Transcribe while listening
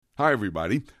Hi,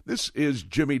 everybody. This is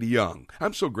Jimmy DeYoung.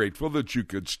 I'm so grateful that you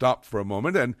could stop for a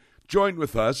moment and join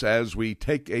with us as we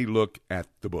take a look at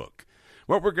the book.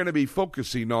 What we're going to be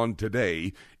focusing on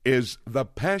today is the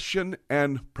Passion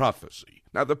and Prophecy.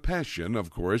 Now, the Passion, of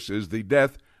course, is the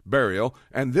death, burial,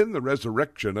 and then the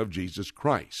resurrection of Jesus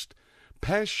Christ.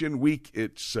 Passion Week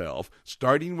itself,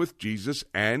 starting with Jesus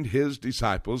and his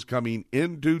disciples coming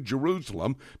into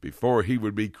Jerusalem before he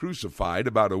would be crucified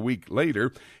about a week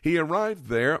later, he arrived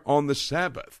there on the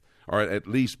Sabbath, or at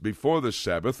least before the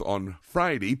Sabbath on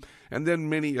Friday, and then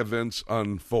many events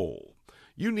unfold.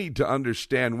 You need to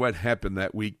understand what happened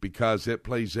that week because it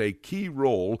plays a key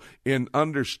role in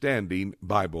understanding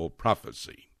Bible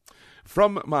prophecy.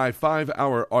 From my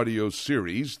 5-hour audio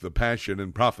series, The Passion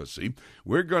and Prophecy,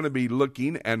 we're going to be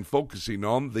looking and focusing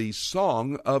on the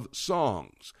Song of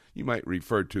Songs. You might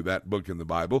refer to that book in the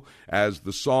Bible as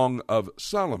the Song of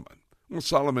Solomon. Well,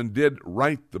 Solomon did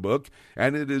write the book,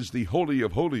 and it is the Holy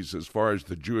of Holies as far as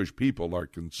the Jewish people are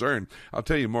concerned. I'll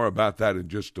tell you more about that in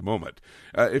just a moment.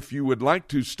 If you would like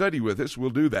to study with us, we'll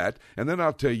do that, and then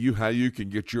I'll tell you how you can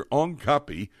get your own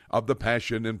copy of The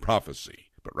Passion and Prophecy.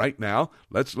 But right now,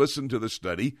 let's listen to the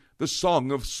study, The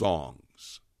Song of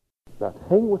Songs. Now,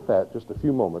 hang with that just a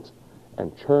few moments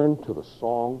and turn to the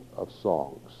Song of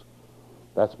Songs.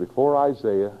 That's before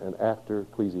Isaiah and after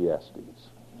Ecclesiastes.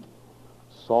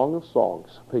 Song of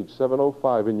Songs, page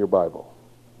 705 in your Bible.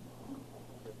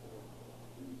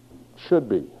 Should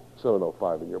be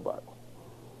 705 in your Bible.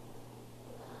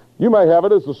 You may have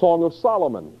it as the Song of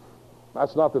Solomon.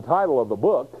 That's not the title of the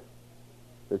book.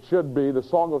 It should be the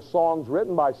Song of Songs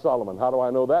written by Solomon. How do I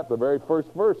know that? The very first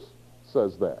verse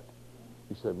says that.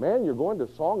 He said, man, you're going to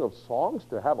Song of Songs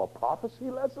to have a prophecy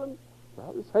lesson?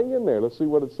 Well, just hang in there. Let's see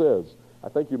what it says. I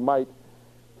think you might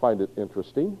find it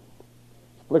interesting.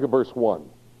 Look at verse 1.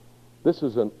 This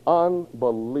is an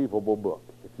unbelievable book.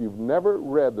 If you've never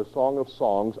read the Song of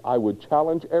Songs, I would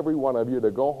challenge every one of you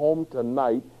to go home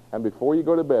tonight, and before you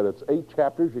go to bed, it's 8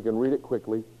 chapters. You can read it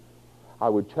quickly. I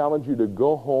would challenge you to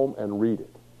go home and read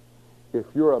it. If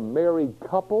you're a married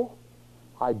couple,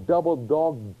 I double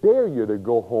dog dare you to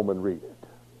go home and read it.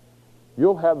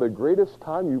 You'll have the greatest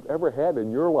time you've ever had in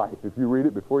your life if you read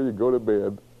it before you go to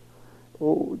bed.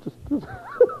 Oh, just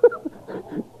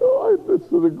oh, this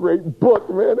is a great book,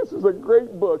 man. This is a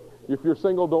great book. If you're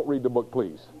single, don't read the book,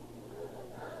 please.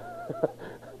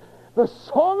 The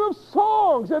Song of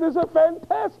Songs. It is a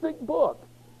fantastic book.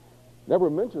 Never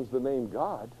mentions the name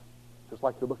God. Just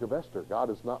like the book of Esther, God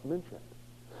is not mentioned.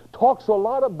 Talks a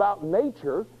lot about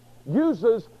nature,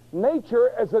 uses nature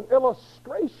as an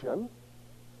illustration.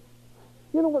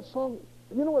 You know what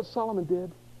Solomon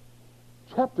did?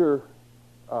 Chapter,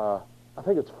 I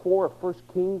think it's 4 of 1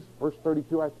 Kings, verse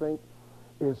 32, I think,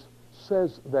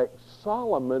 says that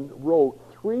Solomon wrote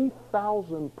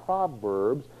 3,000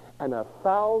 proverbs and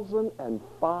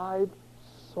 1,005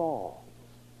 songs.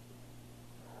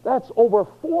 That's over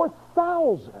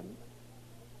 4,000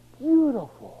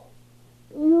 beautiful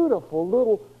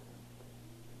little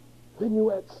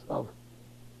vignettes of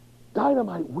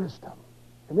dynamite wisdom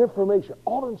and information,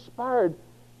 all inspired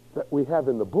that we have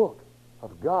in the book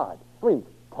of God. I mean,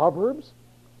 Proverbs,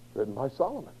 written by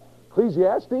Solomon.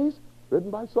 Ecclesiastes, written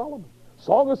by Solomon.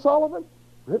 Song of Solomon,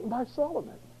 written by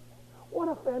Solomon. What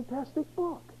a fantastic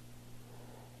book.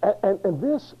 And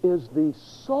this is the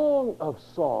Song of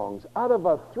Songs. Out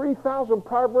of 3,000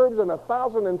 Proverbs and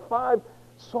 1,005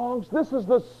 songs, this is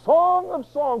the Song of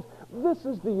Songs. This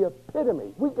is the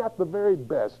epitome. We got the very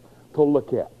best to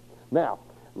look at. Now,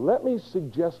 let me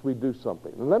suggest we do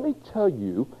something. Let me tell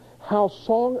you how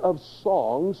Song of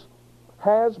Songs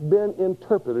has been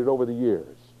interpreted over the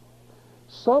years.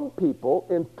 Some people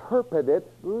interpret it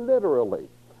literally.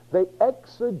 They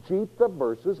exegete the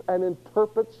verses and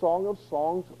interpret Song of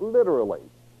Songs literally.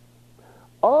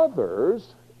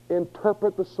 Others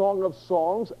interpret the Song of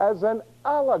Songs as an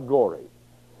allegory.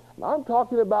 Now, I'm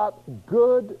talking about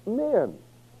good men.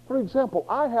 For example,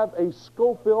 I have a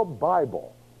Scofield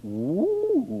Bible.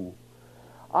 Woo!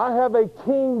 I have a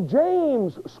King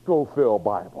James Scofield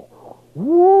Bible.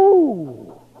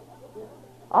 Woo!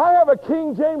 I have a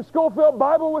King James Scofield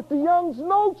Bible with the Young's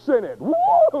notes in it.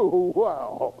 Woo!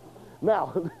 Wow.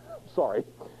 Now, sorry.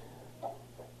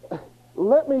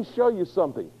 Let me show you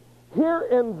something. Here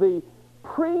in the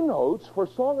pre-notes for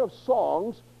Song of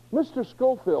Songs, Mr.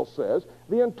 Scofield says,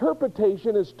 the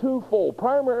interpretation is twofold.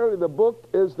 Primarily, the book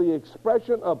is the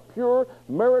expression of pure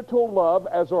marital love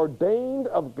as ordained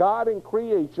of God in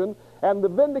creation, and the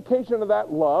vindication of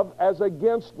that love as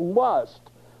against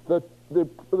lust, the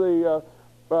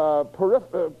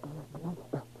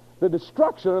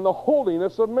destruction and the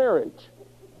holiness of marriage.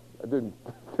 I didn't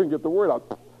get the word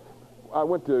out. I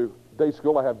went to day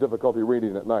school. I have difficulty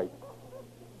reading at night.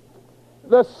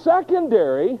 The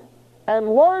secondary and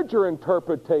larger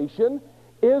interpretation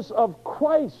is of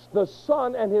Christ, the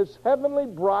Son, and his heavenly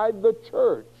bride, the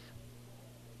church.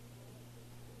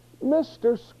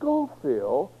 Mr.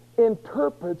 Scofield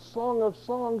interprets Song of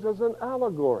Songs as an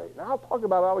allegory. Now, I'll talk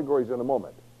about allegories in a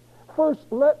moment. First,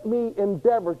 let me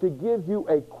endeavor to give you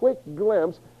a quick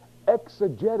glimpse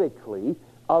exegetically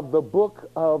of the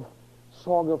book of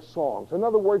Song of Songs. In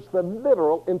other words, the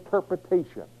literal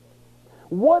interpretation.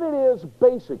 What it is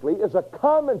basically is a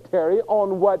commentary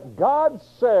on what God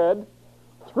said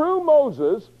through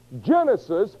Moses,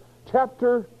 Genesis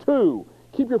chapter 2.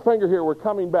 Keep your finger here, we're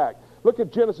coming back. Look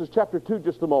at Genesis chapter 2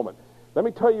 just a moment. Let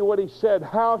me tell you what he said,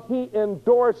 how he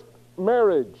endorsed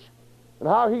marriage, and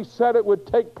how he said it would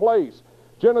take place.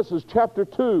 Genesis chapter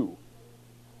 2.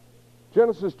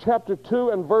 Genesis chapter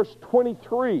 2 and verse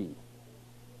 23.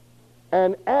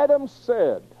 And Adam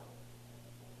said,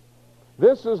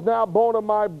 this is now bone of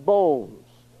my bones,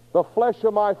 the flesh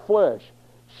of my flesh.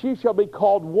 She shall be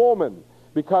called woman,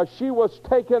 because she was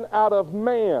taken out of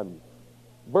man.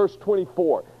 Verse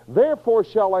 24. Therefore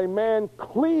shall a man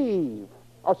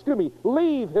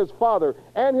leave his father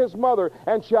and his mother,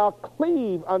 and shall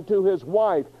cleave unto his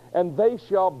wife, and they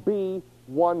shall be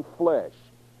one flesh.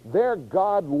 There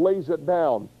God lays it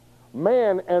down.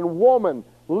 Man and woman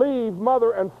leave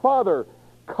mother and father,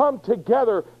 come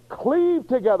together, cleave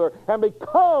together, and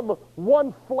become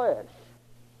one flesh.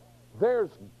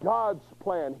 There's God's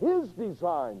plan, his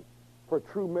design for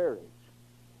true marriage.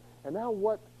 And now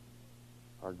what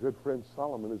our good friend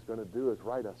Solomon is going to do is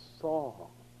write a song.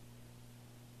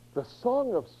 The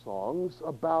Song of Songs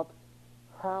about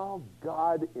how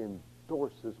God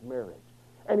endorses marriage.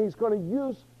 And he's going to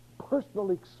use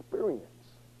personal experience.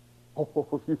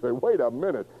 Oh, you say, wait a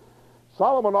minute.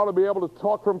 Solomon ought to be able to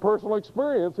talk from personal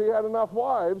experience. He had enough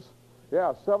wives.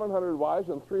 Yeah, 700 wives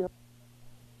and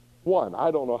 301.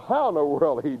 I don't know how in the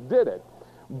world he did it.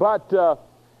 But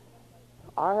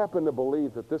I happen to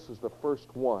believe that this is the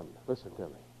first one. Listen to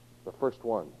me. The first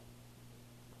one.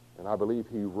 And I believe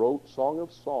he wrote Song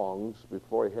of Songs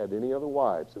before he had any other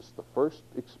wives. It's the first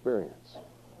experience.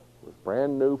 It was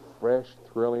brand new, fresh,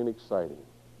 thrilling, exciting.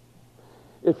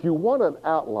 If you want an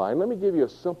outline, let me give you a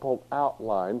simple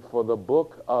outline for the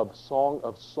book of Song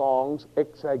of Songs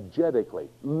exegetically,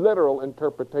 literal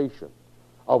interpretation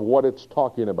of what it's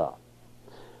talking about.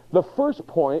 The first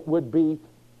point would be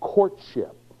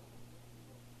courtship.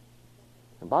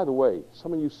 And by the way,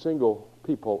 some of you single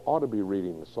people ought to be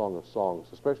reading the Song of Songs,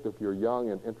 especially if you're young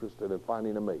and interested in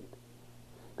finding a mate,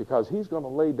 because he's going to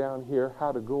lay down here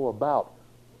how to go about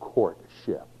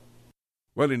courtship.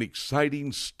 What an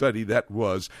exciting study that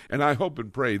was, and I hope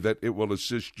and pray that it will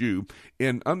assist you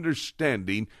in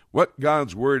understanding what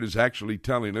God's Word is actually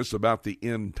telling us about the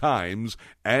end times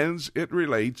as it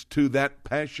relates to that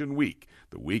Passion Week,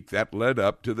 the week that led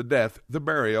up to the death, the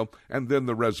burial, and then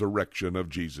the resurrection of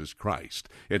Jesus Christ.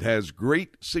 It has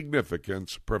great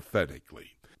significance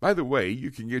prophetically. By the way,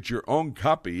 you can get your own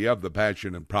copy of The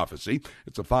Passion and Prophecy.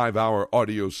 It's a 5-hour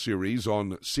audio series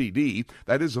on CD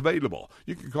that is available.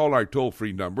 You can call our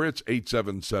toll-free number. It's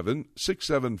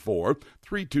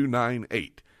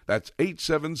 877-674-3298. That's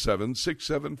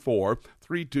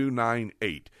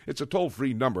 877-674-3298. It's a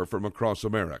toll-free number from across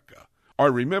America.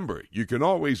 Or remember, you can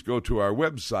always go to our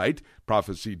website,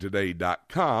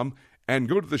 prophecytoday.com, and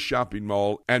go to the shopping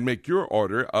mall and make your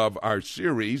order of our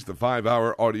series, the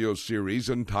 5-hour audio series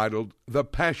entitled The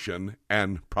Passion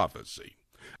and Prophecy.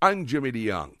 I'm Jimmy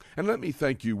DeYoung, and let me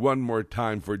thank you one more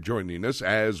time for joining us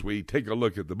as we take a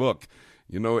look at the book.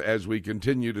 You know, as we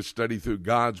continue to study through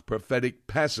God's prophetic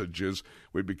passages,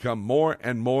 we become more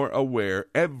and more aware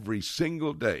every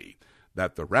single day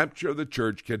that the rapture of the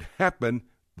church can happen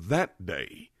that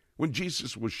day. When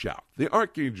Jesus will shout, the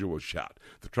archangel will shout,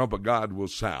 the trump of God will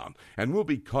sound, and we'll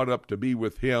be caught up to be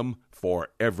with him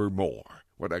forevermore.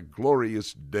 What a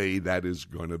glorious day that is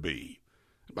going to be.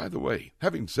 And by the way,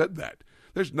 having said that,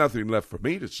 there's nothing left for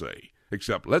me to say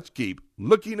except let's keep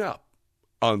looking up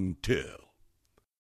until